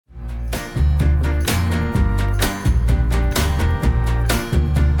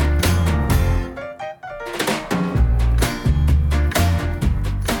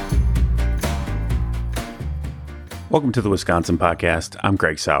Welcome to the Wisconsin Podcast. I'm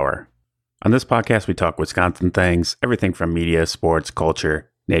Greg Sauer. On this podcast, we talk Wisconsin things, everything from media, sports,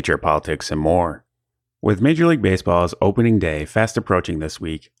 culture, nature, politics, and more. With Major League Baseball's opening day fast approaching this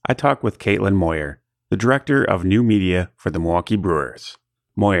week, I talk with Caitlin Moyer, the director of new media for the Milwaukee Brewers.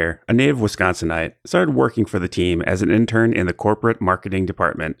 Moyer, a native Wisconsinite, started working for the team as an intern in the corporate marketing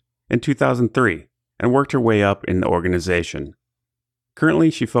department in 2003 and worked her way up in the organization.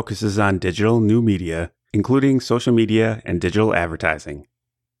 Currently, she focuses on digital new media, including social media and digital advertising.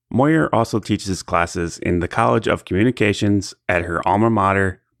 Moyer also teaches classes in the College of Communications at her alma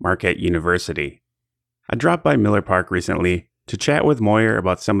mater, Marquette University. I dropped by Miller Park recently to chat with Moyer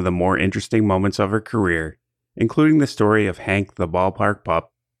about some of the more interesting moments of her career, including the story of Hank the Ballpark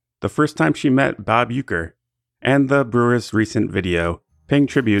Pup, the first time she met Bob Uecker, and the Brewers' recent video paying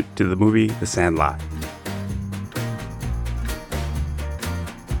tribute to the movie The Sandlot.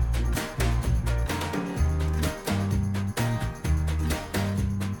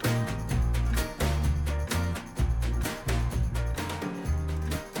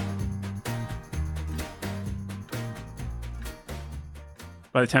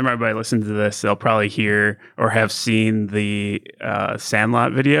 By the time everybody listens to this, they'll probably hear or have seen the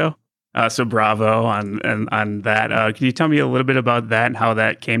Sandlot video. So bravo on that. Can you tell me a little bit about that and how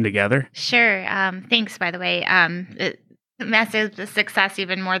that came together? Sure. Thanks, by the way. Massive success,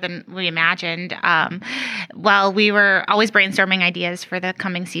 even more than we imagined. Well, we were always brainstorming ideas for the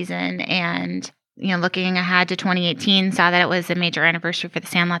coming season, and looking ahead to 2018, saw that it was a major anniversary for the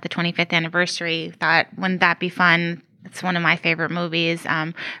Sandlot, the 25th anniversary. Thought, wouldn't that be fun? It's one of my favorite movies.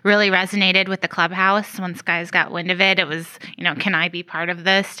 Really resonated with the clubhouse. Once guys got wind of it, it was, can I be part of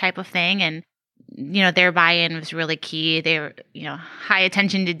this type of thing? And, their buy-in was really key. They were, high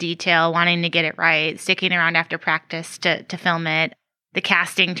attention to detail, wanting to get it right, sticking around after practice to film it. The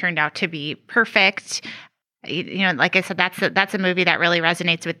casting turned out to be perfect. Like I said, that's a movie that really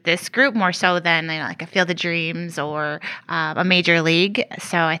resonates with this group more so than like a Field of Dreams or a Major League.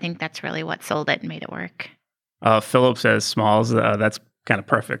 So I think that's really what sold it and made it work. Phillips as Smalls, that's kind of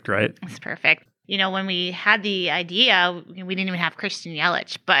perfect, right? It's perfect. When we had the idea, we didn't even have Christian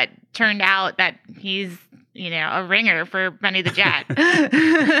Yelich, but turned out that he's, a ringer for Benny the Jet.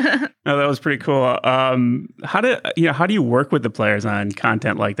 Oh, that was pretty cool. How do you work with the players on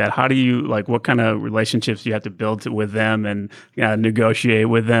content like that? How do you, what kind of relationships do you have to build with them and negotiate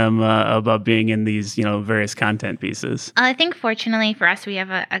with them about being in these, various content pieces? I think fortunately for us, we have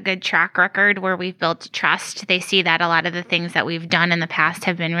a good track record where we've built trust. They see that a lot of the things that we've done in the past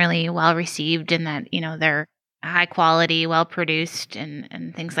have been really well received and that, they're high quality, well produced,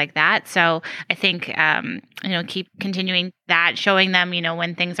 and things like that. So I think keep continuing that, showing them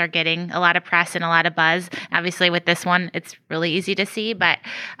when things are getting a lot of press and a lot of buzz. Obviously, with this one, it's really easy to see, but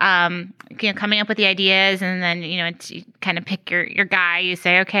coming up with the ideas, and then you kind of pick your guy. You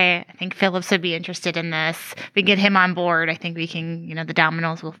say, okay, I think Phillips would be interested in this. If we get him on board, I think we can. The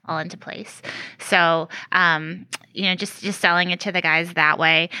dominoes will fall into place. So. Just selling it to the guys that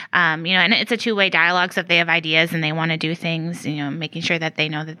way, and it's a two-way dialogue. So if they have ideas and they want to do things, making sure that they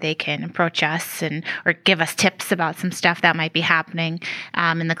know that they can approach us or give us tips about some stuff that might be happening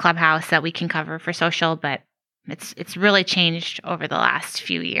in the clubhouse that we can cover for social. But it's really changed over the last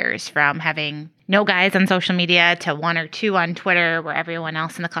few years from having no guys on social media to one or two on Twitter, where everyone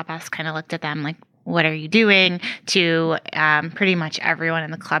else in the clubhouse kind of looked at them like, what are you doing? To pretty much everyone in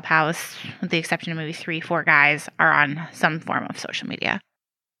the clubhouse, with the exception of maybe 3-4 guys, are on some form of social media.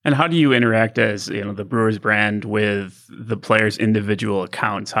 And how do you interact as the Brewers brand with the players' individual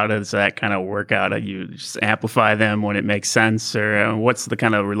accounts? How does that kind of work out? You just amplify them when it makes sense, or what's the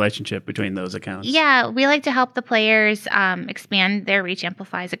kind of relationship between those accounts? Yeah, we like to help the players expand their reach.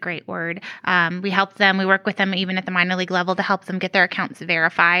 Amplify is a great word. We help them. We work with them even at the minor league level to help them get their accounts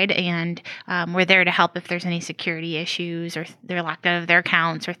verified, and we're there to help if there's any security issues or they're locked out of their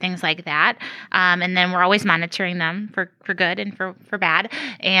accounts or things like that. And then we're always monitoring them for good and for bad.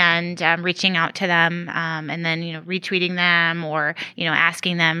 And reaching out to them and then, retweeting them or,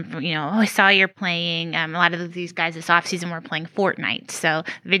 asking them, I saw you're playing. A lot of these guys this offseason were playing Fortnite, so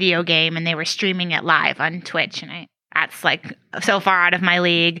video game, and they were streaming it live on Twitch. And that's like so far out of my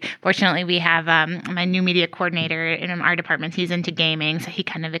league. Fortunately, we have my new media coordinator in our department. He's into gaming, so he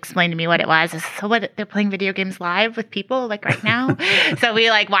kind of explained to me what it was. So what, they're playing video games live with people like right now? So we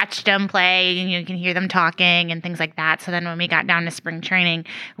watched them play, and you can hear them talking and things like that. So then when we got down to spring training,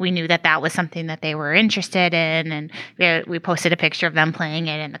 we knew that was something that they were interested in, and we posted a picture of them playing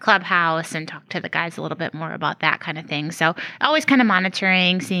it in the clubhouse and talked to the guys a little bit more about that kind of thing. So always kind of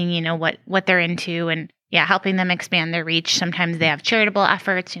monitoring, seeing what they're into, and helping them expand their reach. Sometimes they have charitable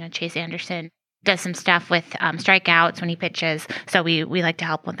efforts. Chase Anderson does some stuff with strikeouts when he pitches. So we like to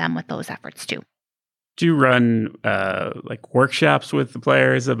help with them with those efforts too. Do you run like workshops with the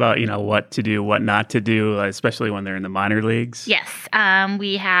players about, what to do, what not to do, especially when they're in the minor leagues? Yes.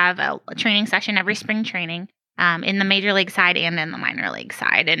 We have a training session every spring training in the major league side and in the minor league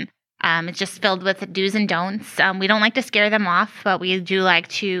side. And it's just filled with do's and don'ts. We don't like to scare them off, but we do like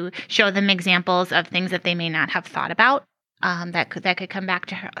to show them examples of things that they may not have thought about. That could come back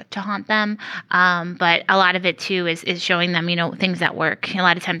to haunt them. But a lot of it too is showing them, things that work. A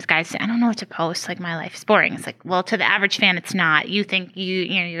lot of times guys say, I don't know what to post. Like, my life is boring. It's like, well, to the average fan, it's not. You think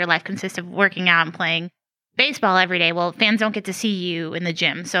your life consists of working out and playing baseball every day. Well, fans don't get to see you in the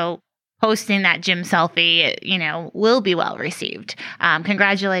gym. So posting that gym selfie, will be well received.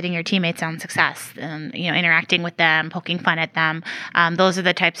 Congratulating your teammates on success, and, interacting with them, poking fun at them. Those are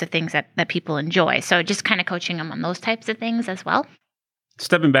the types of things that people enjoy. So just kind of coaching them on those types of things as well.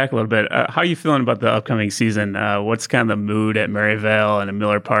 Stepping back a little bit, how are you feeling about the upcoming season? What's kind of the mood at Maryvale and at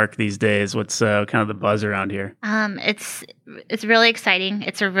Miller Park these days? What's kind of the buzz around here? It's really exciting.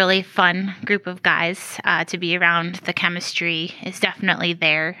 It's a really fun group of guys to be around. The chemistry is definitely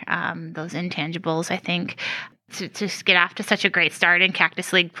there. Those intangibles, I think, to get off to such a great start in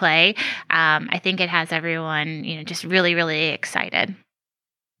Cactus League play, I think it has everyone, just really, really excited.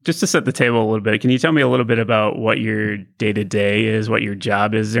 Just to set the table a little bit, can you tell me a little bit about what your day-to-day is, what your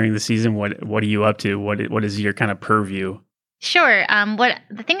job is during the season? What are you up to? What is your kind of purview? Sure.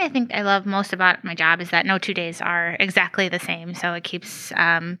 The thing I think I love most about my job is that no 2 days are exactly the same. So it keeps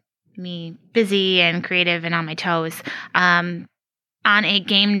me busy and creative and on my toes. On a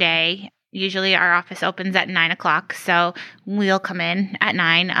game day, usually our office opens at 9:00. So we'll come in at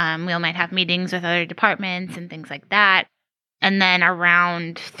 9. We might have meetings with other departments and things like that. And then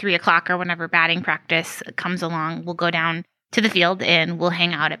around 3:00 or whenever batting practice comes along, we'll go down to the field and we'll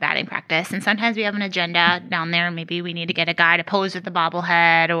hang out at batting practice. And sometimes we have an agenda down there. Maybe we need to get a guy to pose with the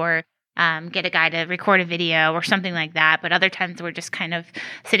bobblehead, or get a guy to record a video or something like that. But other times we're just kind of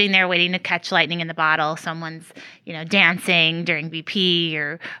sitting there waiting to catch lightning in the bottle. Someone's, dancing during BP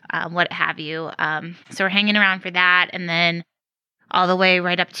or what have you. So we're hanging around for that. And then all the way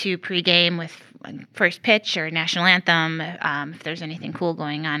right up to pregame with first pitch or national anthem. If there's anything cool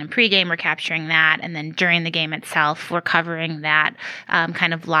going on in pregame, we're capturing that. And then during the game itself, we're covering that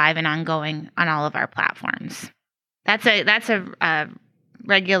kind of live and ongoing on all of our platforms. That's a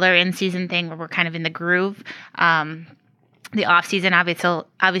regular in-season thing where we're kind of in the groove. The off-season,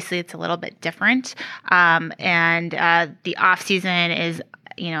 obviously it's a little bit different. And the off-season is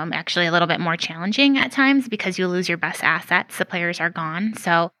actually a little bit more challenging at times because you lose your best assets. The players are gone.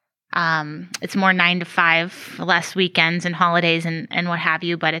 So it's more 9 to 5, less weekends and holidays and what have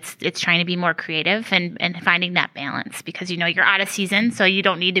you, but it's trying to be more creative and finding that balance because, you're out of season. So you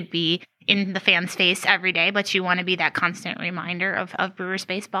don't need to be in the fans' face every day, but you want to be that constant reminder of Brewers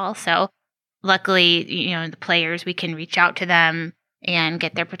baseball. So luckily, the players, we can reach out to them and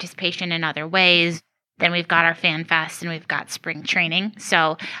get their participation in other ways. Then we've got our Fan Fest and we've got spring training.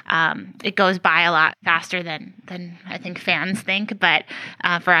 So it goes by a lot faster than I think fans think, but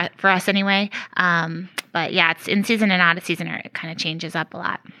for us anyway. But yeah, it's in season and out of season, it kind of changes up a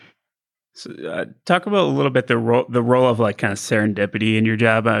lot. So, talk about a little bit the role of like kind of serendipity in your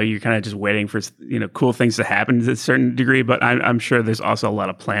job. You're kind of just waiting for cool things to happen to a certain degree, but I'm sure there's also a lot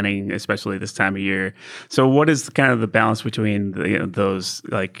of planning, especially this time of year. So, what is kind of the balance between those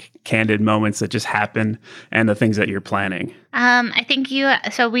like candid moments that just happen and the things that you're planning? I think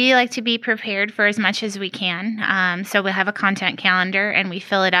so we like to be prepared for as much as we can. So we have a content calendar and we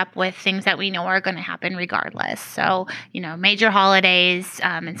fill it up with things that we know are going to happen regardless. So, major holidays.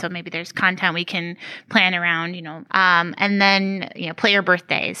 And so maybe there's content we can plan around, and then, player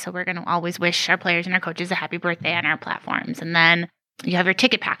birthdays. So we're going to always wish our players and our coaches a happy birthday on our platforms. And then you have your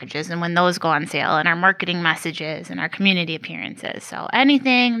ticket packages and when those go on sale and our marketing messages and our community appearances. So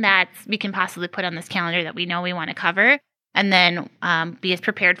anything that we can possibly put on this calendar that we know we want to cover. And then be as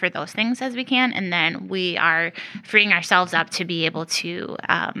prepared for those things as we can. And then we are freeing ourselves up to be able to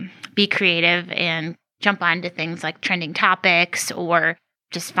be creative and jump onto things like trending topics or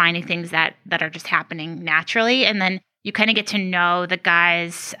just finding things that are just happening naturally. And then you kind of get to know the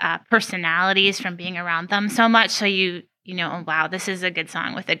guys' personalities from being around them so much. So oh, wow, this is a good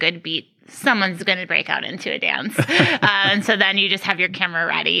song with a good beat. Someone's going to break out into a dance. And so then you just have your camera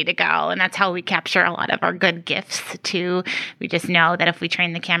ready to go. And that's how we capture a lot of our good gifts too. We just know that if we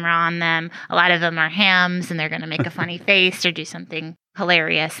train the camera on them, a lot of them are hams and they're going to make a funny face or do something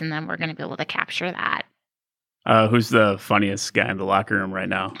hilarious. And then we're going to be able to capture that. Who's the funniest guy in the locker room right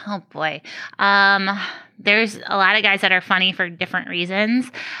now? Oh boy. There's a lot of guys that are funny for different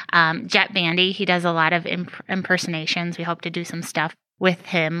reasons. Jet Bandy, he does a lot of impersonations. We hope to do some stuff with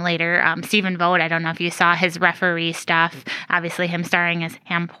him later. Stephen Vogt, I don't know if you saw his referee stuff. Obviously, him starring as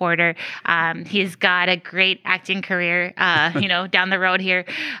Ham Porter. He's got a great acting career, down the road here.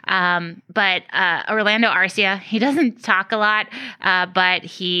 But Orlando Arcia, he doesn't talk a lot, but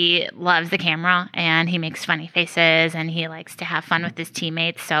he loves the camera and he makes funny faces and he likes to have fun with his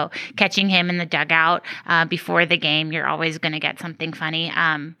teammates. So catching him in the dugout before the game, you're always going to get something funny.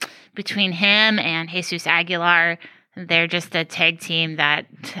 Between him and Jesus Aguilar, they're just a tag team that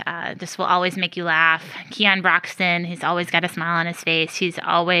just will always make you laugh. Keon Broxton, he's always got a smile on his face. He's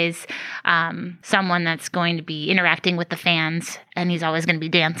always someone that's going to be interacting with the fans, and he's always going to be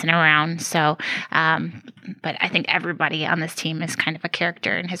dancing around. So, but I think everybody on this team is kind of a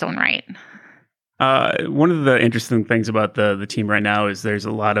character in his own right. One of the interesting things about the team right now is there's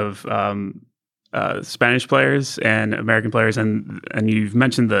a lot of Spanish players and American players, and you've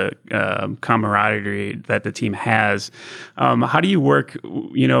mentioned the camaraderie that the team has. How do you work,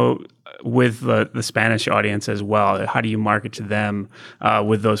 with the Spanish audience as well? How do you market to them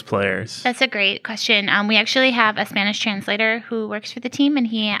with those players? That's a great question. We actually have a Spanish translator who works for the team, and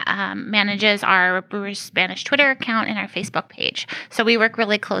he manages our Brewers Spanish Twitter account and our Facebook page. So we work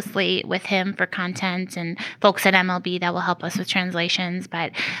really closely with him for content and folks at MLB that will help us with translations.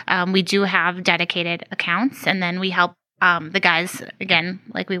 But we do have dedicated accounts, and then we help the guys, again,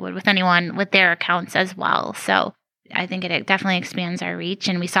 like we would with anyone, with their accounts as well. So I think it definitely expands our reach.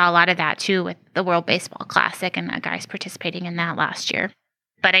 And we saw a lot of that, too, with the World Baseball Classic and guys participating in that last year.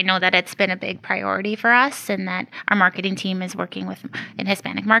 But I know that it's been a big priority for us and that our marketing team is working with an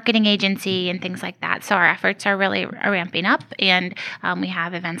Hispanic marketing agency and things like that. So our efforts are really ramping up, and we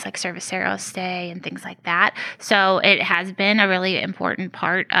have events like Cerveceros Day and things like that. So it has been a really important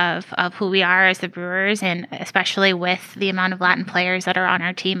part of who we are as the Brewers, and especially with the amount of Latin players that are on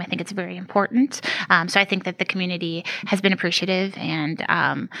our team, I think it's very important. So I think that the community has been appreciative, and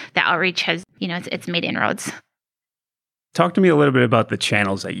the outreach has, it's made inroads. Talk to me a little bit about the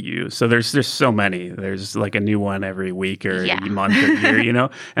channels that you use. So there's so many. There's like a new one every week or month or year,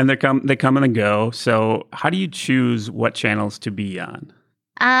 and they come and go. So how do you choose what channels to be on?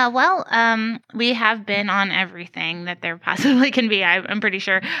 We have been on everything that there possibly can be. I'm pretty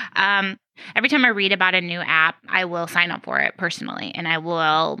sure. Every time I read about a new app, I will sign up for it personally. And I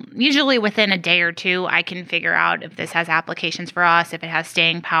will, usually within a day or two, I can figure out if this has applications for us, if it has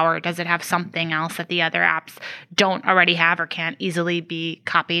staying power, does it have something else that the other apps don't already have or can't easily be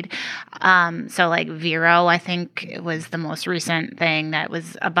copied. So like Vero, I think was the most recent thing that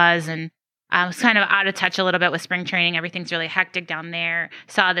was a buzz, and I was kind of out of touch a little bit with spring training. Everything's really hectic down there.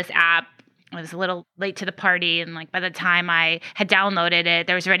 Saw this app. I was a little late to the party, and by the time I had downloaded it,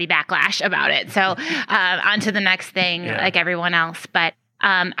 there was already backlash about it. So on to the next thing, like everyone else. But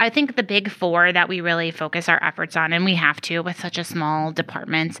I think the big four that we really focus our efforts on, and we have to with such a small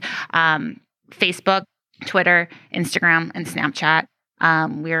department, Facebook, Twitter, Instagram, and Snapchat.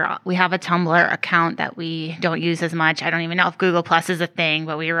 We have a Tumblr account that we don't use as much. I don't even know if Google Plus is a thing,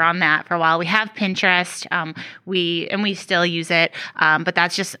 but we were on that for a while. We have Pinterest. We still use it, but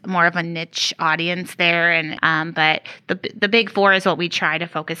that's just more of a niche audience there. And but the big four is what we try to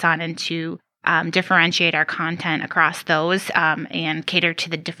focus on and to differentiate our content across those and cater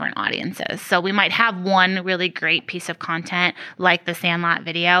to the different audiences. So we might have one really great piece of content like the Sandlot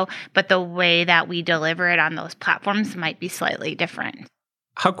video, but the way that we deliver it on those platforms might be slightly different.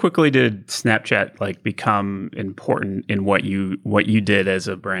 How quickly did Snapchat become important in what you did as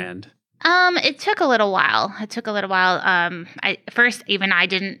a brand? It took a little while. I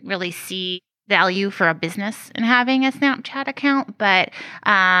didn't really see value for a business in having a Snapchat account, but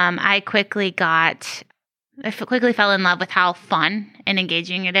I quickly fell in love with how fun and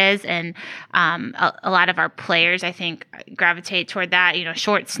engaging it is, and a lot of our players, I think, gravitate toward that.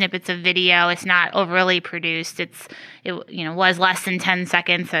 Short snippets of video. It's not overly produced. It was less than 10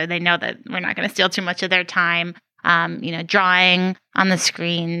 seconds, so they know that we're not going to steal too much of their time. Drawing on the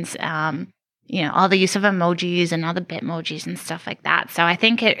screens. All the use of emojis and all the Bitmojis and stuff like that. So I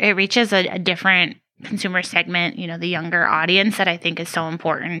think it reaches a different consumer segment, the younger audience that I think is so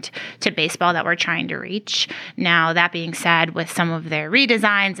important to baseball that we're trying to reach. Now, that being said, with some of their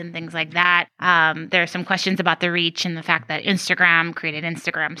redesigns and things like that, there are some questions about the reach and the fact that Instagram created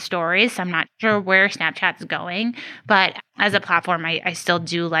Instagram stories. So I'm not sure where Snapchat's going, but as a platform, I still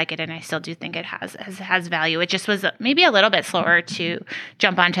do like it, and I still do think it has value. It just was maybe a little bit slower to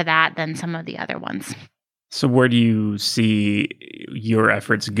jump onto that than some of the other ones. So where do you see your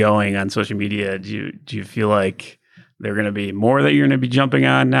efforts going on social media? Do you feel like there are going to be more that you're going to be jumping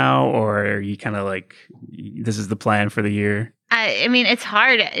on now, or are you kind of like, this is the plan for the year? I mean, it's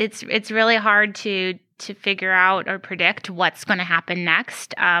hard. It's really hard to figure out or predict what's going to happen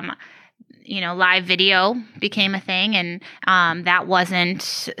next. Live video became a thing, and that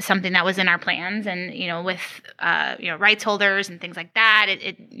wasn't something that was in our plans. And with rights holders and things like that,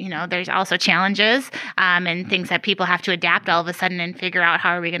 there's also challenges and things that people have to adapt all of a sudden and figure out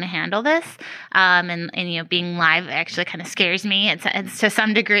how are we going to handle this. And being live actually kind of scares me. It's to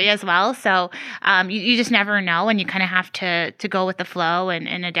some degree as well. So you just never know, and you kind of have to go with the flow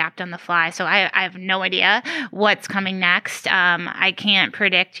and adapt on the fly. So I have no idea what's coming next. I can't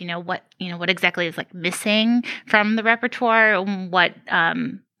predict what exactly is like missing from the repertoire.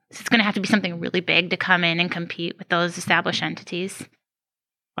 It's going to have to be something really big to come in and compete with those established entities.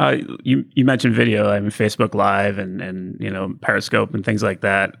 You mentioned video. I mean, Facebook Live and Periscope and things like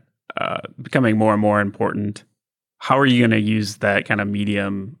that becoming more and more important. How are you going to use that kind of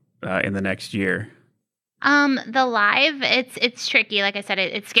medium in the next year? The live, it's tricky. Like I said,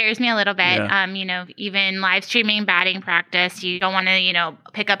 it scares me a little bit. Yeah. Even live streaming batting practice, you don't want to,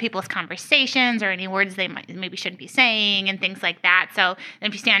 pick up people's conversations or any words they maybe shouldn't be saying and things like that. So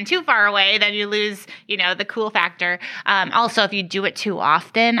if you stand too far away, then you lose, the cool factor. Also, if you do it too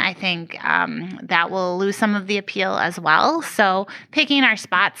often, I think that will lose some of the appeal as well. So picking our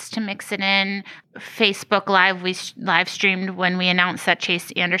spots to mix it in. Facebook Live, we live streamed when we announced that Chase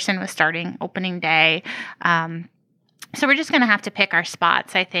Anderson was starting opening day. So we're just going to have to pick our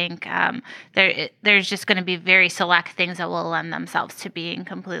spots. I think there's just going to be very select things that will lend themselves to being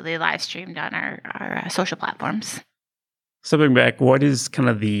completely live streamed on our social platforms. Stepping back, what is kind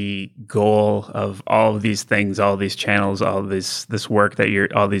of the goal of all of these things, all of these channels, all of this work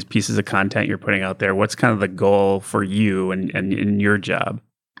that all these pieces of content you're putting out there? What's kind of the goal for you and in your job?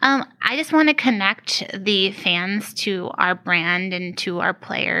 I just want to connect the fans to our brand and to our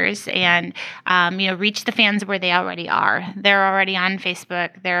players and, reach the fans where they already are. They're already on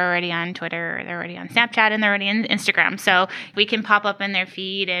Facebook. They're already on Twitter. They're already on Snapchat, and they're already on Instagram. So we can pop up in their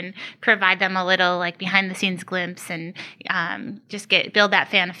feed and provide them a little like behind the scenes glimpse and just build that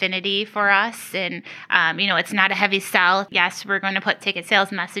fan affinity for us. And, it's not a heavy sell. Yes, we're going to put ticket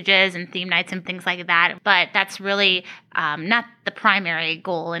sales messages and theme nights and things like that. But that's really not the primary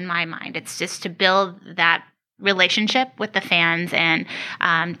goal in my mind. It's just to build that relationship with the fans and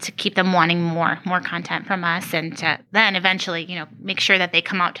to keep them wanting more content from us, and to then eventually, make sure that they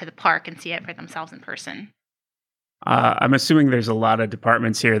come out to the park and see it for themselves in person. I'm assuming there's a lot of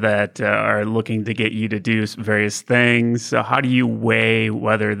departments here that are looking to get you to do various things. So how do you weigh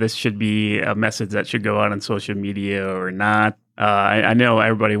whether this should be a message that should go out on social media or not? I know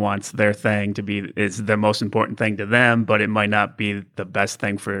everybody wants their thing to be is the most important thing to them, but it might not be the best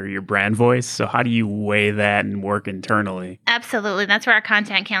thing for your brand voice. So how do you weigh that and work internally? Absolutely. That's where our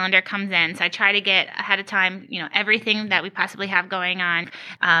content calendar comes in. So I try to get ahead of time, everything that we possibly have going on.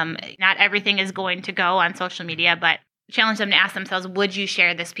 Not everything is going to go on social media, but challenge them to ask themselves, would you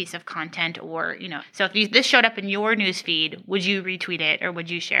share this piece of content? Or, so if this showed up in your news feed, would you retweet it or would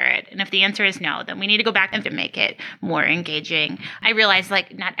you share it? And if the answer is no, then we need to go back and to make it more engaging. I realize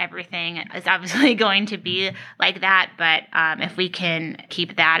not everything is obviously going to be like that, but if we can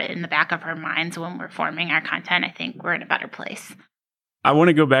keep that in the back of our minds when we're forming our content, I think we're in a better place. I want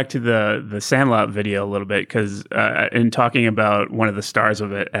to go back to the Sandlot video a little bit because in talking about one of the stars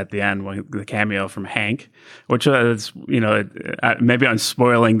of it at the end, the cameo from Hank, which is, maybe I'm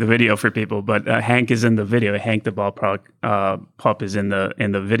spoiling the video for people, but Hank is in the video. Hank the Ballpark Pup is in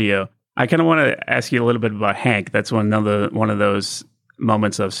the video. I kind of want to ask you a little bit about Hank. That's one of those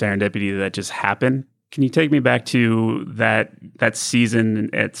moments of serendipity that just happened. Can you take me back to that season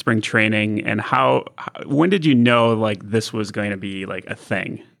at spring training and when did you know this was going to be a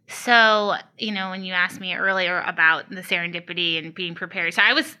thing? So, when you asked me earlier about the serendipity and being prepared. So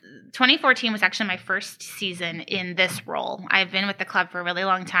 2014 was actually my first season in this role. I've been with the club for a really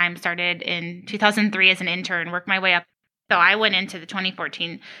long time, started in 2003 as an intern, worked my way up. So I went into the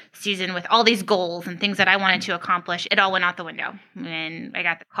 2014 season with all these goals and things that I wanted to accomplish. It all went out the window when I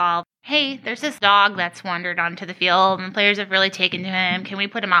got the call. Hey, there's this dog that's wandered onto the field and the players have really taken to him. Can we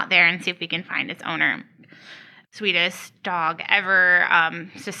put him out there and see if we can find its owner? Sweetest dog ever.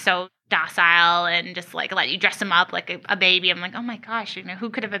 Just so docile and just let you dress him up like a baby. I'm like, oh my gosh, who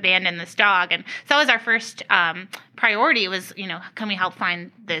could have abandoned this dog? And so that was our first priority was, can we help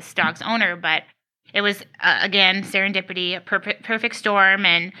find this dog's owner? But it was, again, serendipity, a perfect storm.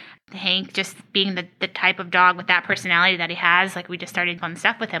 And Hank just being the type of dog with that personality that he has, like we just started fun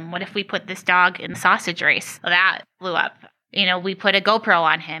stuff with him. What if we put this dog in the sausage race? Well, that blew up. We put a GoPro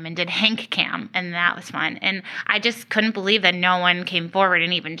on him and did Hank Cam, and that was fun. And I just couldn't believe that no one came forward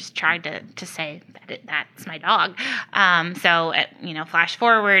and even just tried to say that's my dog. Flash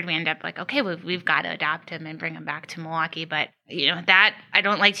forward, we end up like, okay, we've got to adopt him and bring him back to Milwaukee. But that I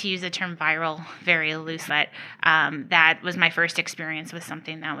don't like to use the term viral very loose. That was my first experience with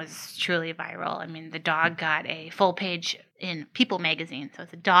something that was truly viral. I mean, the dog got a full page in People magazine. So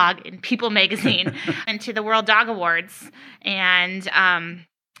it's a dog in People magazine and to the World Dog Awards. And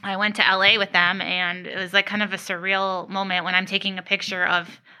I went to LA with them, and it was like kind of a surreal moment when I'm taking a picture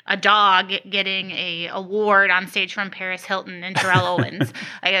of a dog getting a award on stage from Paris Hilton and Terrell Owens.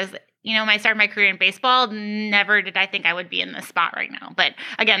 When I started my career in baseball, never did I think I would be in this spot right now. But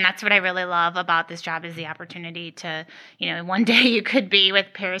again, that's what I really love about this job is the opportunity to, one day you could be with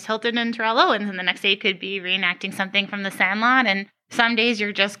Paris Hilton and Terrell Owens, and the next day you could be reenacting something from the Sandlot, and some days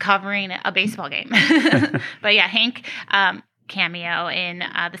you're just covering a baseball game. But yeah, Hank cameo in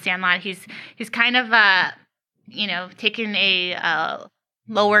the Sandlot. He's kind of taken a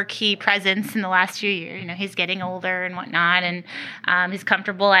lower key presence in the last few years. He's getting older and whatnot, and he's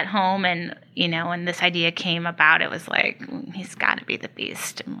comfortable at home. And when this idea came about, it was like he's got to be the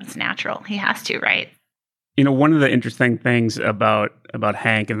beast, and it's natural. He has to, right? One of the interesting things about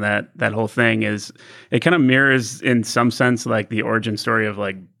Hank and that whole thing is it kind of mirrors in some sense like the origin story of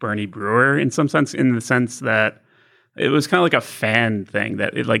like Bernie Brewer in some sense, in the sense that it was kind of like a fan thing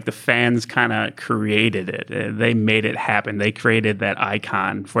that the fans kind of created it. They made it happen. They created that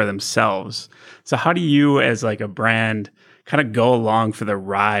icon for themselves. So how do you as like a brand kind of go along for the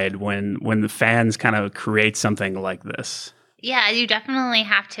ride when the fans kind of create something like this? Yeah, you definitely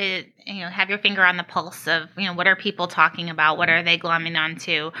have to, have your finger on the pulse of, what are people talking about? What are they glomming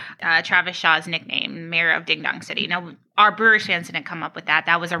onto? Travis Shaw's nickname, Mayor of Ding Dong City. Now, our Brewers fans didn't come up with that.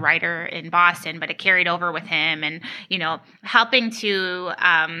 That was a writer in Boston, but it carried over with him and, helping to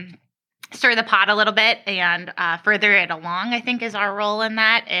stir the pot a little bit and further it along, I think, is our role in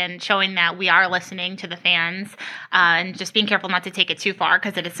that, and showing that we are listening to the fans and just being careful not to take it too far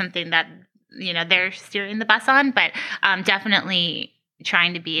because it is something that they're steering the bus on, but definitely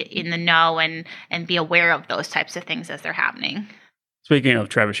trying to be in the know and be aware of those types of things as they're happening. Speaking of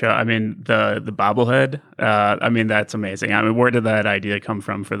Travis Shaw, I mean, the bobblehead, that's amazing. Where did that idea come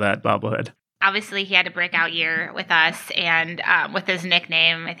from for that bobblehead? Obviously, he had a breakout year with us, and with his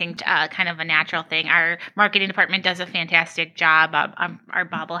nickname, I think kind of a natural thing. Our marketing department does a fantastic job. Our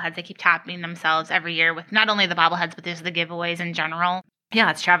bobbleheads, they keep topping themselves every year with not only the bobbleheads, but there's the giveaways in general. Yeah,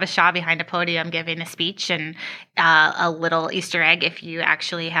 it's Travis Shaw behind a podium giving a speech, and a little Easter egg. If you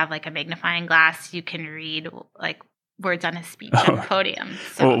actually have like a magnifying glass, you can read like words on his speech on the podium.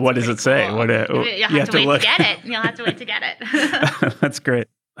 So well, what does it say? Cool. You'll have to wait to get it. You'll have to wait to get it. That's great.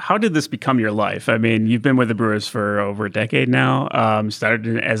 How did this become your life? I mean, you've been with the Brewers for over a decade now.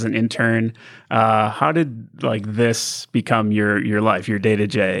 Started as an intern. How did this become your life, your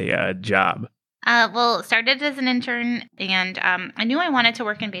day-to-day job? It started as an intern, and I knew I wanted to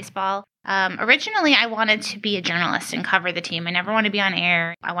work in baseball. Originally, I wanted to be a journalist and cover the team. I never wanted to be on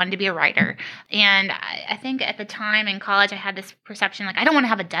air. I wanted to be a writer. And I think at the time in college, I had this perception, I don't want to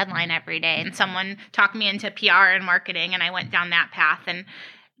have a deadline every day. And someone talked me into PR and marketing, and I went down that path. And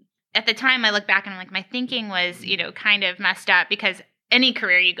at the time, I look back and I'm like, my thinking was, kind of messed up, because any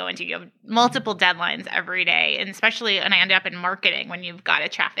career you go into, you have multiple deadlines every day. And especially when I ended up in marketing, when you've got to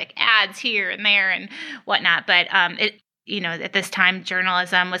traffic ads here and there and whatnot. But at this time,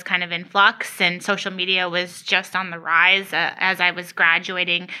 journalism was kind of in flux, and social media was just on the rise. As I was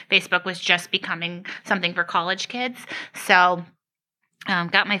graduating, Facebook was just becoming something for college kids. So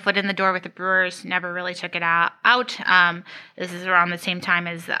got my foot in the door with the Brewers, never really took it out. This is around the same time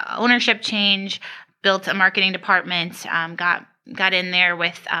as ownership change, built a marketing department, got in there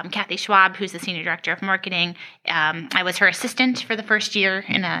with Kathy Schwab, who's the senior director of marketing. I was her assistant for the first year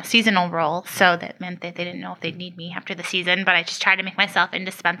in a seasonal role, so that meant that they didn't know if they'd need me after the season, but I just tried to make myself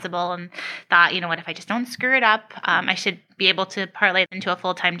indispensable and thought, what, if I just don't screw it up, I should be able to parlay it into a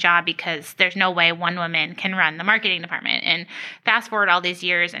full-time job, because there's no way one woman can run the marketing department. And fast forward all these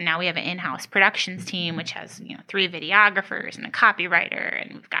years, and now we have an in-house productions team, which has 3 videographers and a copywriter,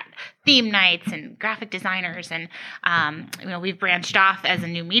 and we've got theme nights and graphic designers, and we've branched off as a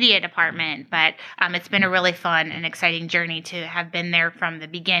new media department. But it's been a really fun and exciting journey to have been there from the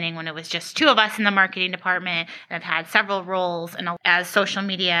beginning, when it was just 2 of us in the marketing department. And I've had several roles, and as social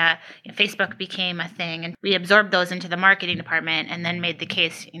media, Facebook became a thing, and we absorbed those into the marketing marketing department, and then made the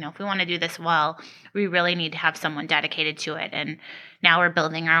case, if we want to do this well, we really need to have someone dedicated to it. And now we're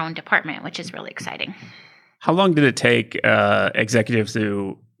building our own department, which is really exciting. How long did it take executives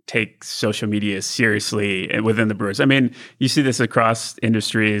to take social media seriously within the Brewers? I mean, you see this across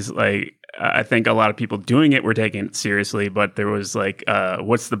industries. Like, I think a lot of people doing it were taking it seriously, but there was like,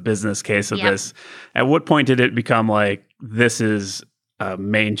 what's the business case of this? At what point did it become like, this is a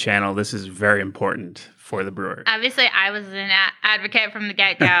main channel, this is very important for the Brewers? Obviously, I was an advocate from the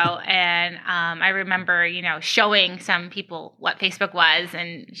get-go, and I remember, showing some people what Facebook was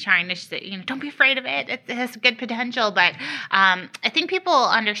and trying to say, don't be afraid of it. It has good potential. But I think people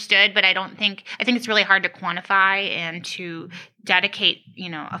understood, but I think it's really hard to quantify, and to dedicate,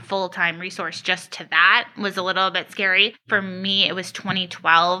 a full-time resource just to that was a little bit scary. For me, it was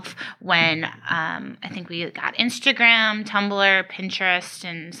 2012 when I think we got Instagram, Tumblr, Pinterest,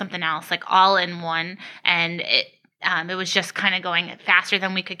 and something else, like all in one. And it was just kind of going faster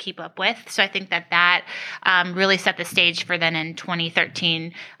than we could keep up with. So I think that really set the stage for then in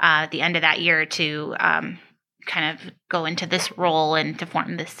 2013, at the end of that year, to kind of go into this role and to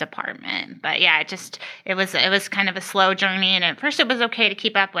form this department. But yeah, it was kind of a slow journey. And at first it was okay to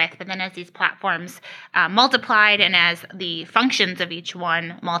keep up with, but then as these platforms multiplied, and as the functions of each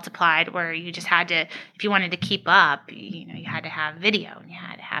one multiplied, where you just had to, if you wanted to keep up, you had to have video, and you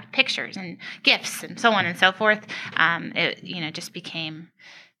had to have pictures and GIFs and so on and so forth. It just became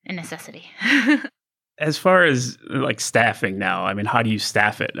a necessity. As far as like staffing now, I mean, how do you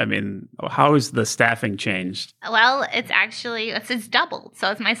staff it? I mean, how has the staffing changed? Well, it's doubled.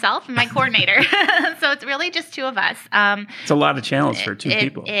 So it's myself and my coordinator. So it's really just two of us. It's a lot of channels for two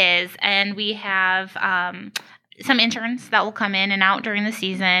people. It is. And we have some interns that will come in and out during the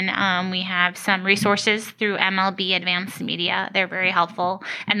season. We have some resources through MLB Advanced Media. They're very helpful.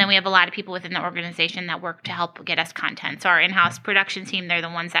 And then we have a lot of people within the organization that work to help get us content. So our in-house production team, they're the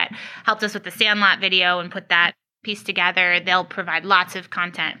ones that helped us with the Sandlot video and put that piece together. They'll provide lots of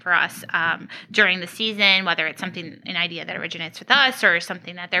content for us during the season, whether it's an idea that originates with us or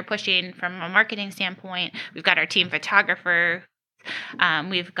something that they're pushing from a marketing standpoint. We've got our team photographer.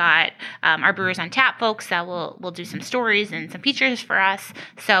 We've got our Brewers on Tap folks that will do some stories and some features for us.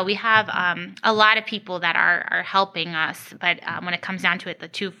 So we have a lot of people that are helping us. But when it comes down to it, the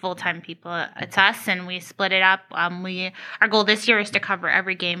two full-time people, it's us, and we split it up. Our goal this year is to cover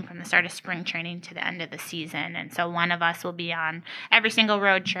every game from the start of spring training to the end of the season. And so one of us will be on every single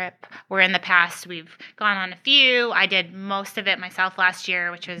road trip, where in the past we've gone on a few. I did most of it myself last year,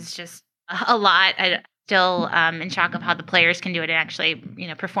 which was just a lot. Still in shock of how the players can do it and actually,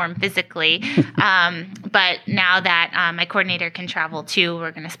 perform physically. But now that my coordinator can travel too,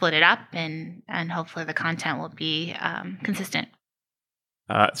 we're going to split it up, and hopefully the content will be consistent.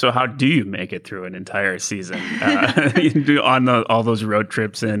 So how do you make it through an entire season on all those road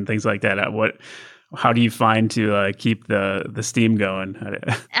trips and things like that? How do you find to keep the steam going?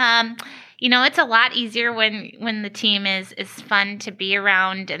 It's a lot easier when the team is fun to be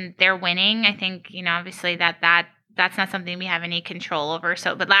around and they're winning. I think, obviously that's not something we have any control over.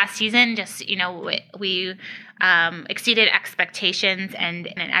 So, but last season, just, we exceeded expectations, and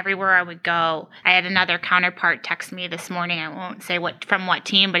everywhere I would go, I had another counterpart text me this morning. I won't say from what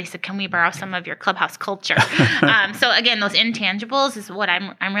team, but he said, "Can we borrow some of your clubhouse culture?" So again, those intangibles is what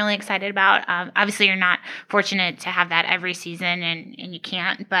I'm really excited about. Obviously, you're not fortunate to have that every season, and you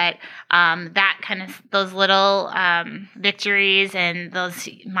can't. But that kind of those little victories and those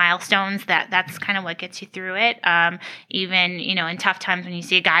milestones, that's kind of what gets you through it. Even in tough times when you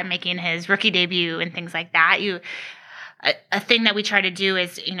see a guy making his rookie debut and things like that, a thing that we try to do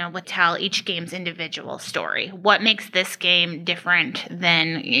is, tell each game's individual story. What makes this game different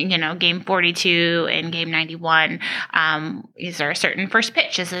than, game 42 and game 91? Is there a certain first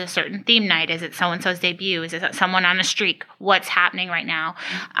pitch? Is it a certain theme night? Is it so-and-so's debut? Is it someone on a streak? What's happening right now?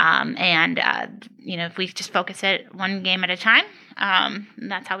 If we just focus it one game at a time,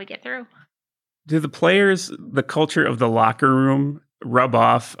 that's how we get through. Do the players, the culture of the locker room, rub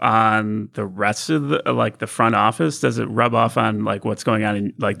off on the rest of the front office? Does it rub off on what's going on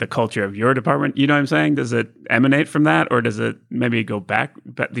in the culture of your department? You know what I'm saying? Does it emanate from that, or does it maybe go back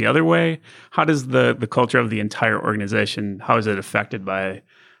the other way? How does the culture of the entire organization, how is it affected by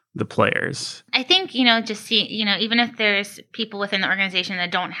the players? I think, just see, even if there's people within the organization that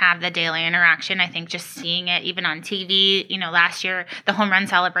don't have the daily interaction, I think just seeing it even on TV, last year, the home run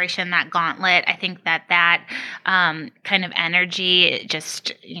celebration, that gauntlet, I think that kind of energy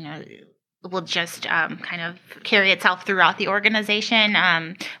just, will just kind of carry itself throughout the organization.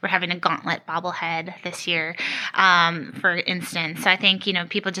 We're having a gauntlet bobblehead this year, for instance. I think,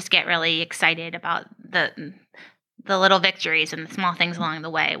 people just get really excited about the little victories and the small things along the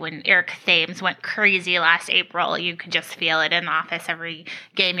way. When Eric Thames went crazy last April, you could just feel it in the office. Every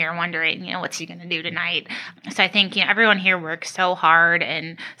game you're wondering, what's he going to do tonight? So I think, everyone here works so hard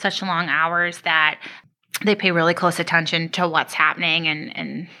and such long hours that they pay really close attention to what's happening,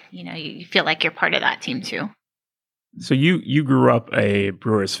 and you feel like you're part of that team too. So you grew up a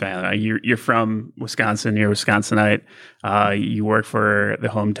Brewers fan. You're from Wisconsin. You're a Wisconsinite. You work for the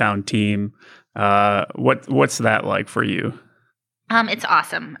hometown team. What's that like for you? It's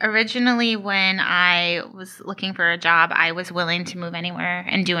awesome. Originally, when I was looking for a job, I was willing to move anywhere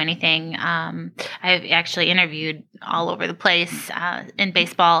and do anything. I actually interviewed all over the place in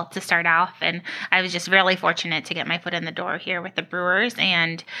baseball to start off, and I was just really fortunate to get my foot in the door here with the Brewers.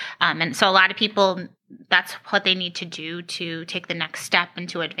 And so a lot of people, that's what they need to do to take the next step and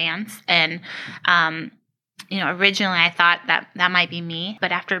to advance. And originally I thought that might be me,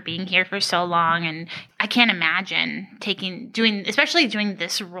 but after being here for so long, and I can't imagine especially doing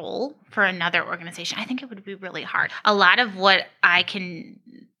this role for another organization. I think it would be really hard. A lot of what I can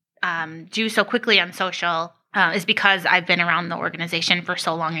do so quickly on social is because I've been around the organization for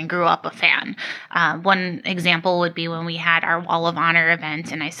so long and grew up a fan. One example would be when we had our Wall of Honor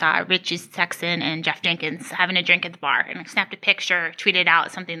event, and I saw Richie Sexton and Jeff Jenkins having a drink at the bar, and I snapped a picture, tweeted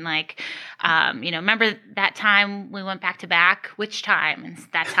out something like, remember that time we went back to back? Which time? And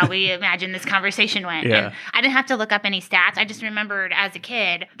that's how we imagined this conversation went. Yeah. And I didn't have to look up any stats. I just remembered as a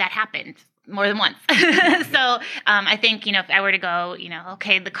kid that happened more than once. So I think, if I were to go,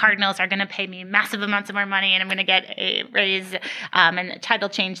 okay, the Cardinals are going to pay me massive amounts of more money and I'm going to get a raise and a title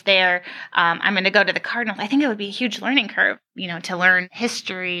change there. I'm going to go to the Cardinals. I think it would be a huge learning curve, to learn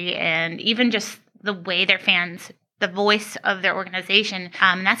history and even just the way their fans, the voice of their organization.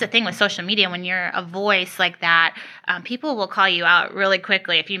 And that's the thing with social media. When you're a voice like that, people will call you out really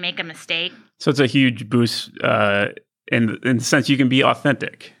quickly if you make a mistake. So it's a huge boost in the sense you can be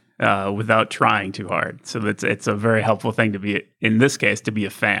authentic. Without trying too hard. So it's a very helpful thing to be, in this case, to be a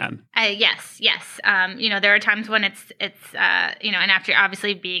fan. Yes. There are times when it's and after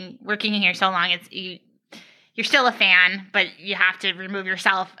obviously working here so long, you're still a fan, but you have to remove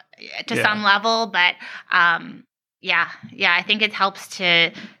yourself to some level. But I think it helps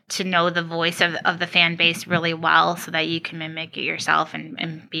to know the voice of the fan base really well so that you can mimic it yourself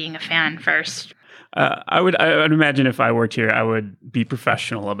and being a fan first. I would imagine if I worked here, I would be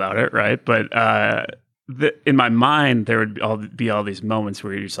professional about it, right? But in my mind, there would be all these moments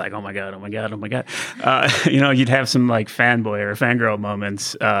where you're just like, oh my god. You'd have some like fanboy or fangirl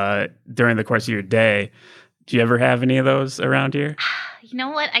moments during the course of your day. Do you ever have any of those around here? You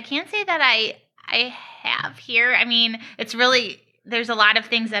know what? I can't say that I have here. I mean, it's really. There's a lot of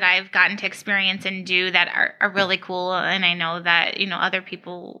things that I've gotten to experience and do that are really cool. And I know that, other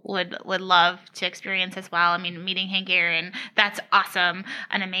people would love to experience as well. I mean, meeting Hank Aaron, that's awesome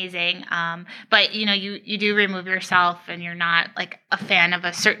and amazing. But, you do remove yourself and you're not like a fan of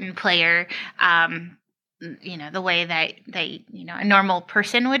a certain player, the way that a normal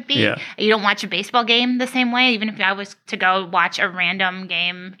person would be. Yeah. You don't watch a baseball game the same way. Even if I was to go watch a random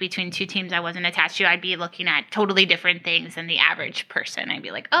game between two teams I wasn't attached to, I'd be looking at totally different things than the average person. I'd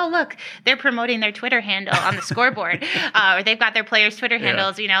be like, oh, look, they're promoting their Twitter handle on the scoreboard, or they've got their players' Twitter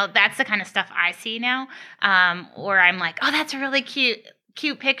handles. That's the kind of stuff I see now. Or I'm like, oh, that's a really cute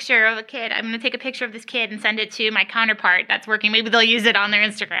picture of a kid. I'm going to take a picture of this kid and send it to my counterpart that's working. Maybe they'll use it on their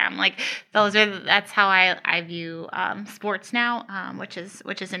Instagram. Like that's how I view sports now, which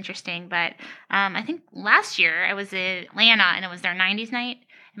is interesting. But I think last year I was in Atlanta and it was their 90s night.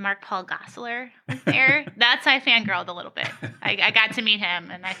 And Mark Paul Gosselaar was there. That's how I fangirled a little bit. I got to meet him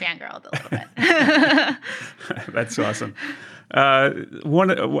and I fangirled a little bit. That's awesome.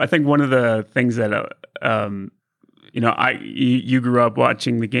 I think one of the things that you grew up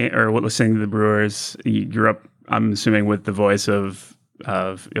watching the game or listening to the Brewers. You grew up, I'm assuming, with the voice of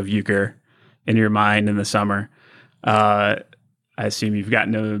Uecker in your mind in the summer. I assume you've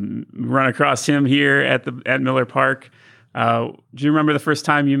gotten to run across him here at Miller Park. Do you remember the first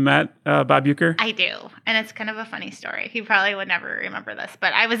time you met Bob Uecker? I do, and it's kind of a funny story. He probably would never remember this,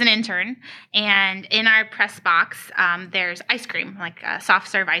 but I was an intern, and in our press box, there's ice cream, like soft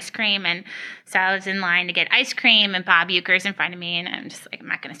serve ice cream, and so I was in line to get ice cream, and Bob Uecker's in front of me, and I'm just like, I'm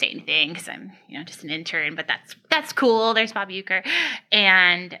not going to say anything because I'm, just an intern, but that's cool. There's Bob Uecker,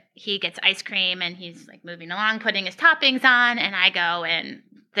 and he gets ice cream, and he's like moving along, putting his toppings on, and I go and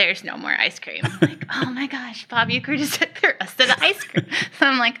there's no more ice cream. I'm like, oh my gosh, Bob Uecker just took the rest of the ice cream. So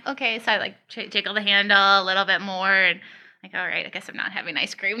I'm like, okay. So I like jiggle the handle a little bit more and like, all right, I guess I'm not having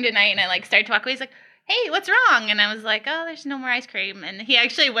ice cream tonight. And I like start to walk away. He's like, hey, what's wrong? And I was like, oh, there's no more ice cream. And he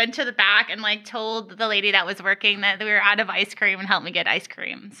actually went to the back and like told the lady that was working that we were out of ice cream and helped me get ice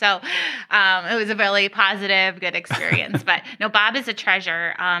cream. So it was a really positive, good experience. But no, Bob is a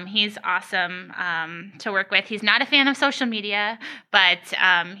treasure. He's awesome to work with. He's not a fan of social media, but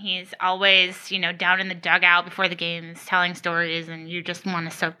he's always, down in the dugout before the games telling stories, and you just want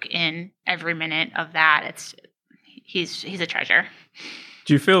to soak in every minute of that. He's a treasure.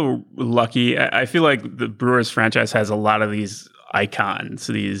 Do you feel lucky? I feel like the Brewers franchise has a lot of these icons.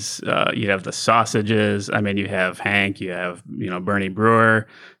 These you have the sausages. I mean, you have Hank. You have Bernie Brewer.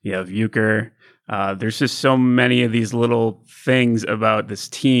 You have Uecker. There's just so many of these little things about this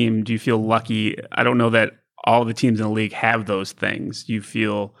team. Do you feel lucky? I don't know that all the teams in the league have those things. Do you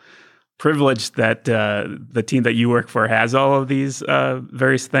feel privileged that the team that you work for has all of these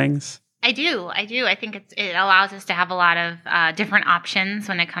various things? I do. I think it allows us to have a lot of different options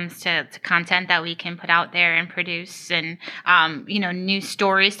when it comes to content that we can put out there and produce, and new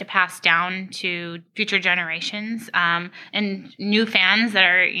stories to pass down to future generations, and new fans that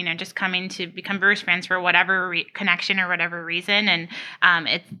are just coming to become Brewers fans for whatever connection or whatever reason. And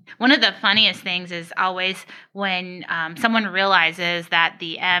it's one of the funniest things is always when someone realizes that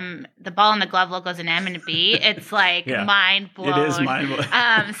the ball and the glove logo is an M and a B. It's like mind blown. It is mind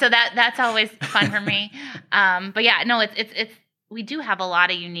blowing. So that's always fun for me. But yeah, no, it's we do have a lot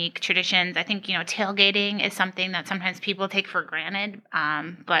of unique traditions. I think, tailgating is something that sometimes people take for granted.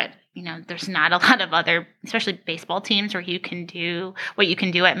 But there's not a lot of other, especially baseball teams, where you can do what you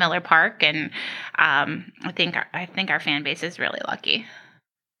can do at Miller Park. And I think our fan base is really lucky.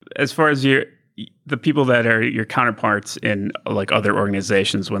 As far as the people that are your counterparts in like other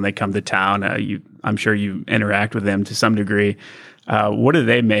organizations, when they come to town, I'm sure you interact with them to some degree. What do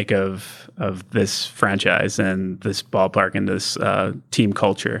they make of this franchise and this ballpark and this team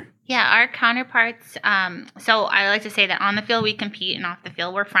culture? Yeah, our counterparts. So I like to say that on the field we compete, and off the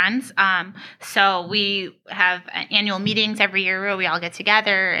field we're friends. So we have annual meetings every year where we all get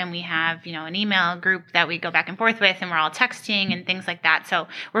together, and we have an email group that we go back and forth with, and we're all texting and things like that. So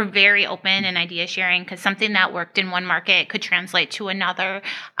we're very open and idea sharing, because something that worked in one market could translate to another.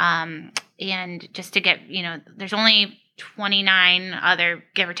 And just to get there's only 29 other,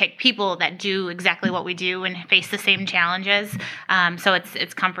 give or take, people that do exactly what we do and face the same challenges. So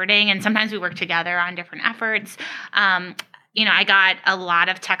it's comforting, and sometimes we work together on different efforts. I got a lot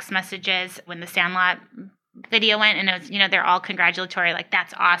of text messages when the Sandlot video went, and it was, they're all congratulatory, like,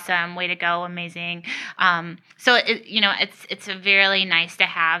 that's awesome, way to go, amazing. So it's really nice to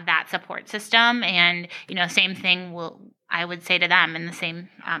have that support system, and same thing I would say to them in the same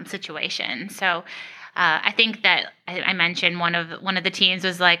situation. So I think that I mentioned one of the teams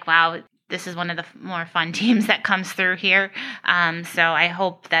was like, wow, this is one of the more fun teams that comes through here. So I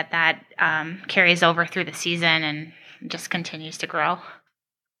hope that carries over through the season and just continues to grow.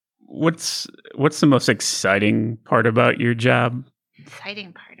 What's the most exciting part about your job?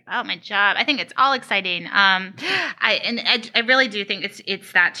 Exciting part about my job, I think it's all exciting. I really do think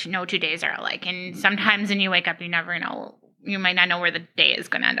it's that no 2 days are alike, and sometimes when you wake up, you never know. You might not know where the day is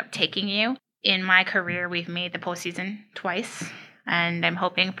going to end up taking you. In my career, we've made the postseason twice, and I'm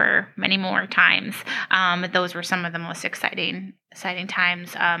hoping for many more times. Those were some of the most exciting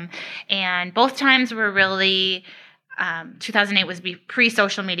times. And both times were really 2008 was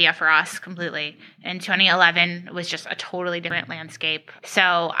pre-social media for us completely. And 2011 was just a totally different landscape.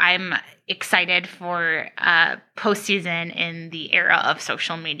 So I'm excited for postseason in the era of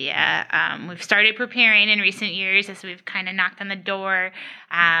social media. We've started preparing in recent years as we've kind of knocked on the door,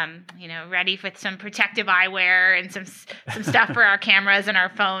 ready with some protective eyewear and some stuff for our cameras and our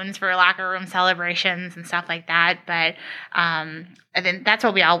phones for locker room celebrations and stuff like that. But and then that's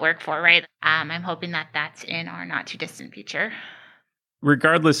what we all work for, right? I'm hoping that that's in our not too distant future.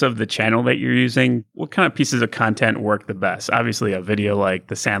 Regardless of the channel that you're using, what kind of pieces of content work the best? Obviously, a video like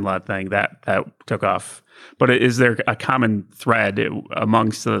the Sandlot thing that took off. But is there a common thread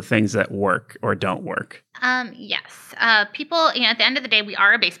amongst the things that work or don't work? Yes. People, at the end of the day, we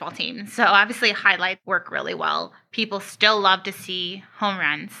are a baseball team. So obviously highlights work really well. People still love to see home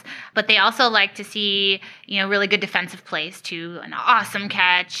runs, but they also like to see, really good defensive plays too. An awesome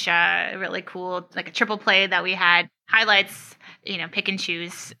catch, really cool, like a triple play that we had. Highlights, pick and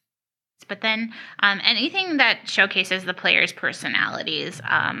choose. But then anything that showcases the players' personalities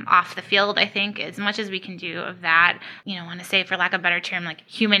off the field, I think, as much as we can do of that, I want to say, for lack of a better term, like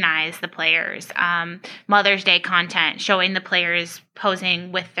humanize the players. Mother's Day content, showing the players'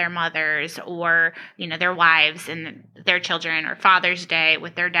 posing with their mothers or, their wives and their children, or Father's Day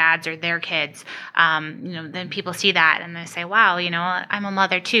with their dads or their kids, then people see that and they say, wow, I'm a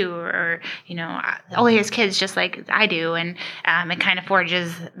mother too, or, oh, he has kids just like I do. And it kind of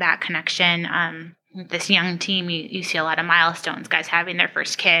forges that connection. This young team, you see a lot of milestones, guys having their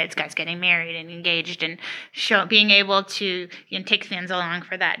first kids, guys getting married and engaged, and being able to take fans along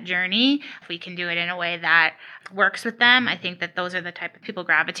for that journey. If we can do it in a way that works with them, I think that those are the type of people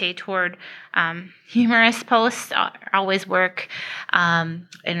gravitate toward. Humorous posts always work. I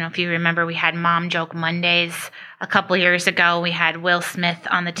don't know if you remember, we had Mom Joke Mondays a couple years ago. We had Will Smith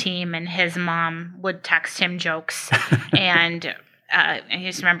on the team, and his mom would text him jokes. And I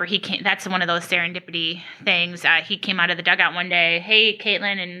just remember that's one of those serendipity things. He came out of the dugout one day, hey,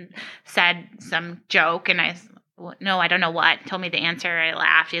 Caitlin, and said some joke. And no, I don't know what. Told me the answer. I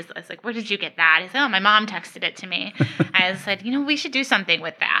laughed. I was like, where did you get that? He said, oh, my mom texted it to me. I said, we should do something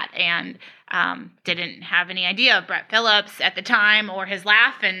with that. And didn't have any idea of Brett Phillips at the time or his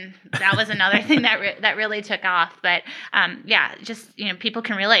laugh. And that was another thing that really took off. But just, people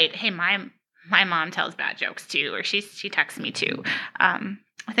can relate. Hey, my mom tells bad jokes too, or she texts me too.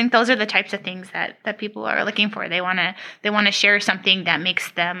 I think those are the types of things that people are looking for. They want to share something that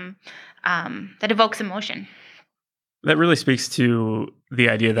makes them that evokes emotion. That really speaks to the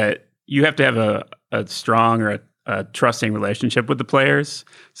idea that you have to have a strong or a trusting relationship with the players.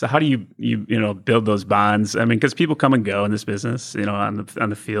 So how do you build those bonds? I mean, because people come and go in this business, on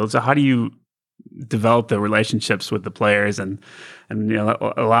the field. So how do you develop the relationships with the players and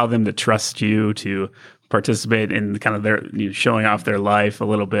allow them to trust you to participate in kind of their showing off their life a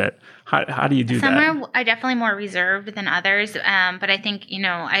little bit? How do you do that? Some are definitely more reserved than others, but I think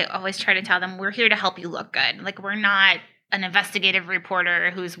I always try to tell them, we're here to help you look good. Like, we're not an investigative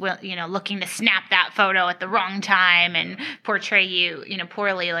reporter who's looking to snap that photo at the wrong time and portray you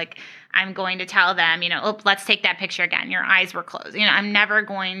poorly. Like, I'm going to tell them, let's take that picture again. Your eyes were closed. I'm never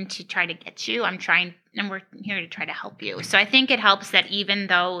going to try to get you. And we're here to try to help you. So I think it helps that even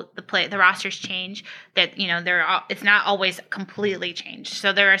though the rosters change, that it's not always completely changed.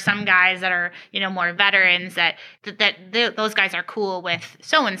 So there are some guys that are more veterans that those guys are cool with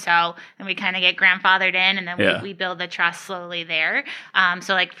so and we kind of get grandfathered in, and then we build the trust slowly there.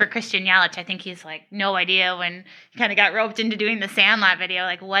 So like for Christian Yelich, I think he's like no idea when he kind of got roped into doing the Sandlot video.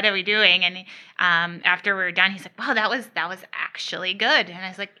 Like, what are we doing? And after we were done, he's like, wow, that was actually good. And I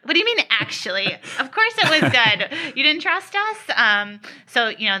was like, what do you mean actually? Of course it was good. You didn't trust us?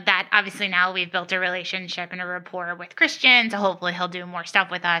 So, that obviously now we've built a relationship and a rapport with Christian, so hopefully he'll do more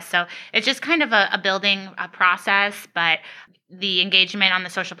stuff with us. So it's just kind of a building a process, but the engagement on the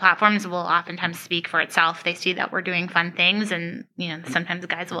social platforms will oftentimes speak for itself. They see that we're doing fun things, and, sometimes the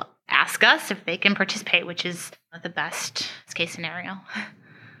guys will ask us if they can participate, which is the best case scenario.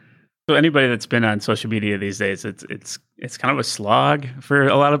 So anybody that's been on social media these days, it's kind of a slog for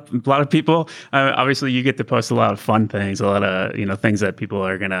a lot of people. Obviously, you get to post a lot of fun things, a lot of things that people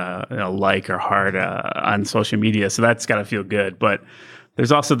are gonna like or heart on social media. So that's got to feel good. But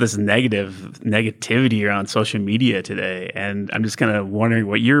there's also this negativity around social media today, and I'm just kind of wondering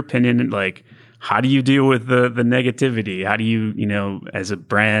what your opinion. Like, how do you deal with the negativity? How do you as a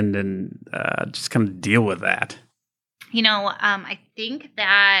brand and just kind of deal with that? I think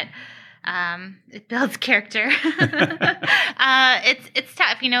that it builds character. It's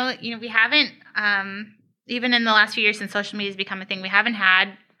tough. We haven't, even in the last few years since social media has become a thing, we haven't had,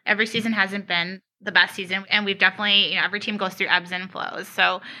 every season hasn't been the best season. And we've definitely, every team goes through ebbs and flows.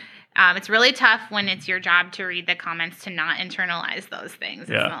 So it's really tough when it's your job to read the comments to not internalize those things.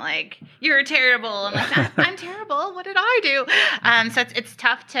 It's not like, you're terrible. I'm like, I'm terrible. What did I do? So it's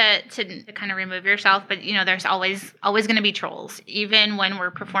tough to kind of remove yourself. But, there's always going to be trolls. Even when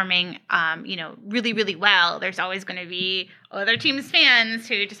we're performing, really, really well, there's always going to be other teams' fans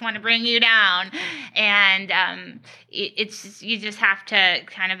who just want to bring you down. And you just have to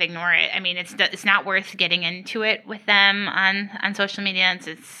kind of ignore it. I mean, it's not worth getting into it with them on social media.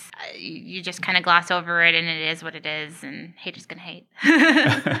 You just kind of gloss over it, and it is what it is, and haters gonna hate.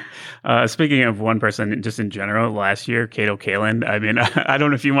 Speaking of one person, just in general, last year, Cato Kalin. I mean, I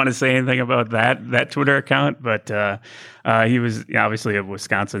don't know if you want to say anything about that Twitter account, but he was obviously a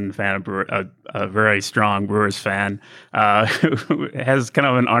Wisconsin fan, a very strong Brewers fan, who has kind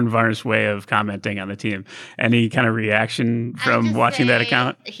of an unvarnished way of commenting on the team. Any kind of reaction from watching that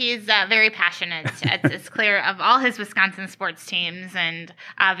account? He's very passionate. It's clear of all his Wisconsin sports teams, and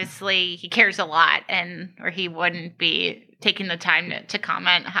obviously he cares a lot, or he wouldn't be taking the time to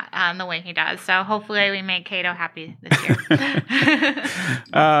comment on the way he does. So hopefully we make Cato happy this year.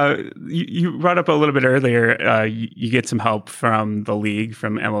 You brought up a little bit earlier, you get some help from the league,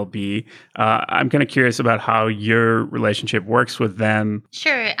 from MLB. I'm kind of curious about how your relationship works with them.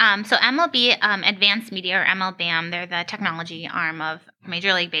 Sure. So MLB, Advanced Media, or MLBAM, they're the technology arm of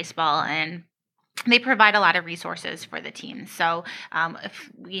Major League Baseball, and they provide a lot of resources for the team. So if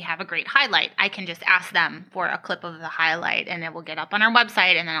we have a great highlight, I can just ask them for a clip of the highlight, and it will get up on our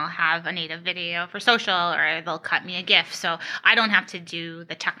website, and then I'll have a native video for social, or they'll cut me a GIF. So I don't have to do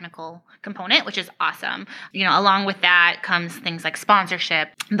the technical component, which is awesome. Along with that comes things like sponsorship.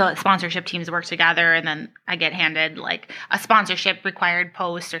 The sponsorship teams work together, and then I get handed like a sponsorship required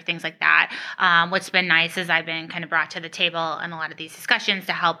post or things like that. What's been nice is I've been kind of brought to the table in a lot of these discussions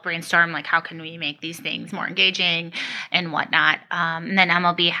to help brainstorm, like, how can we make these things more engaging and whatnot. And then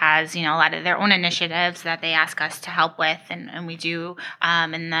MLB has, a lot of their own initiatives that they ask us to help with, and we do.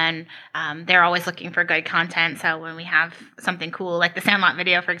 And then they're always looking for good content. So when we have something cool, like the Sandlot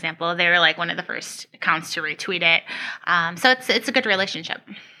video, for example, they're like one of the first accounts to retweet it. So it's a good relationship.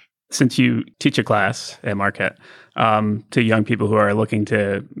 Since you teach a class at Marquette to young people who are looking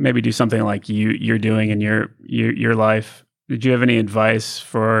to maybe do something like you're doing in your life, did you have any advice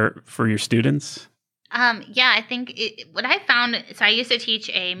for your students? Yeah, I think what I found, so I used to teach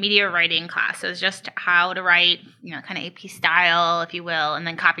a media writing class. So it was just how to write, kind of AP style, if you will, and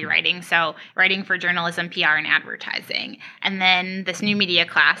then copywriting. So writing for journalism, PR, and advertising. And then this new media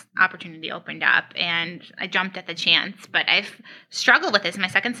class opportunity opened up, and I jumped at the chance. But I've struggled with this my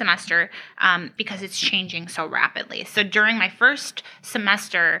second semester because it's changing so rapidly. So during my first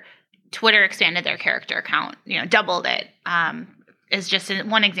semester, Twitter expanded their character account, doubled it. Is just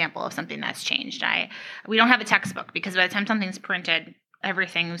one example of something that's changed. We don't have a textbook because by the time something's printed,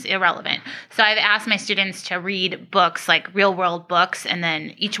 everything's irrelevant. So I've asked my students to read books, like real world books, and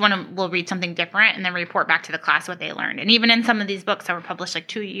then each one will read something different and then report back to the class what they learned. And even in some of these books that were published like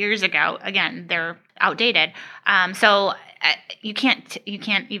 2 years ago, again, they're outdated. So you can't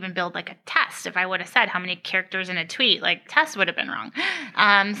even build like a test. If I would have said how many characters in a tweet, like test would have been wrong.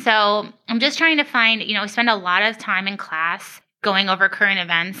 So I'm just trying to find, we spend a lot of time in class going over current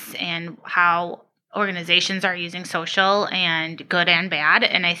events and how organizations are using social, and good and bad.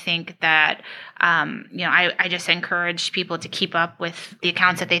 And I think that, I just encourage people to keep up with the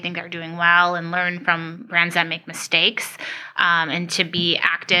accounts that they think are doing well and learn from brands that make mistakes, and to be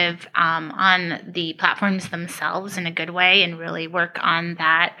active on the platforms themselves in a good way, and really work on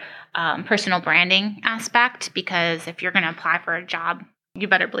that personal branding aspect. Because if you're going to apply for a job, you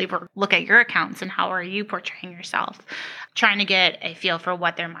better believe or look at your accounts and how are you portraying yourself. Trying to get a feel for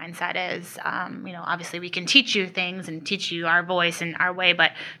what their mindset is. Obviously we can teach you things and teach you our voice and our way,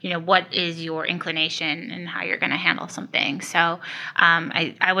 but what is your inclination and how you're going to handle something. So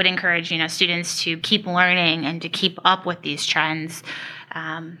I would encourage students to keep learning and to keep up with these trends.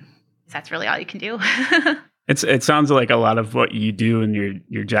 That's really all you can do. It sounds like a lot of what you do in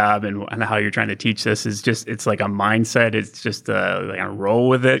your job and how you're trying to teach this is just, it's like a mindset. It's just like a roll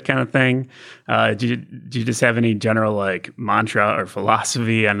with it kind of thing. Do you just have any general like mantra or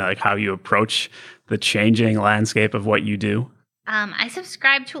philosophy on like how you approach the changing landscape of what you do? I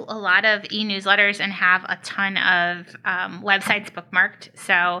subscribe to a lot of e-newsletters and have a ton of websites bookmarked.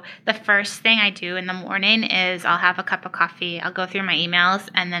 So the first thing I do in the morning is I'll have a cup of coffee, I'll go through my emails,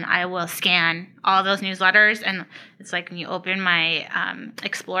 and then I will scan all those newsletters. And it's like when you open my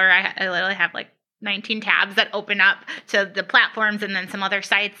Explorer, I literally have like 19 tabs that open up to the platforms and then some other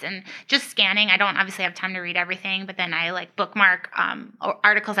sites, and just scanning. I don't obviously have time to read everything, but then I like bookmark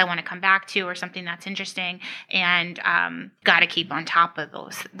articles I want to come back to or something that's interesting, and got to keep on top of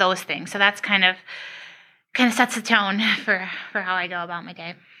those things. So that's kind of sets the tone for how I go about my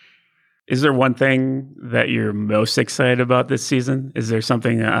day. Is there one thing that you're most excited about this season? Is there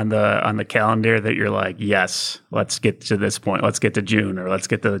something on the calendar that you're like, yes, let's get to this point, let's get to June, or let's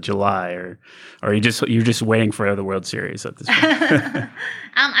get to July, or you're just waiting for the World Series at this point?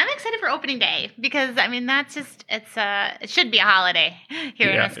 I'm excited for opening day because that's just it should be a holiday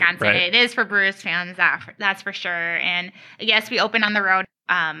here in Wisconsin. Right. It is for Brewers fans, that's for sure. And yes, we open on the road.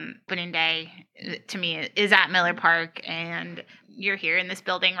 Opening day to me is at Miller Park, and you're here in this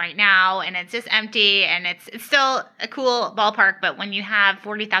building right now, and it's just empty, and it's still a cool ballpark. But when you have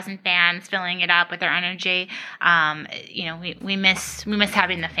 40,000 fans filling it up with their energy, we miss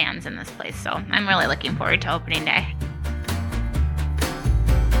having the fans in this place. So I'm really looking forward to opening day.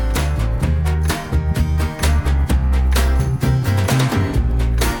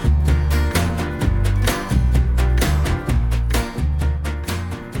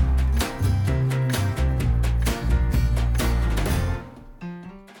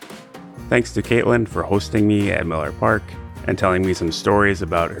 Thanks to Caitlin for hosting me at Miller Park and telling me some stories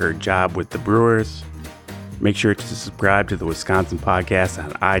about her job with the Brewers. Make sure to subscribe to the Wisconsin Podcast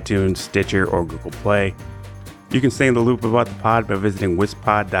on iTunes, Stitcher, or Google Play. You can stay in the loop about the pod by visiting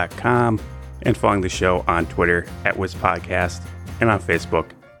wispod.com and following the show on Twitter at wispodcast and on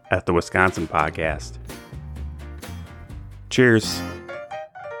Facebook at the Wisconsin Podcast. Cheers.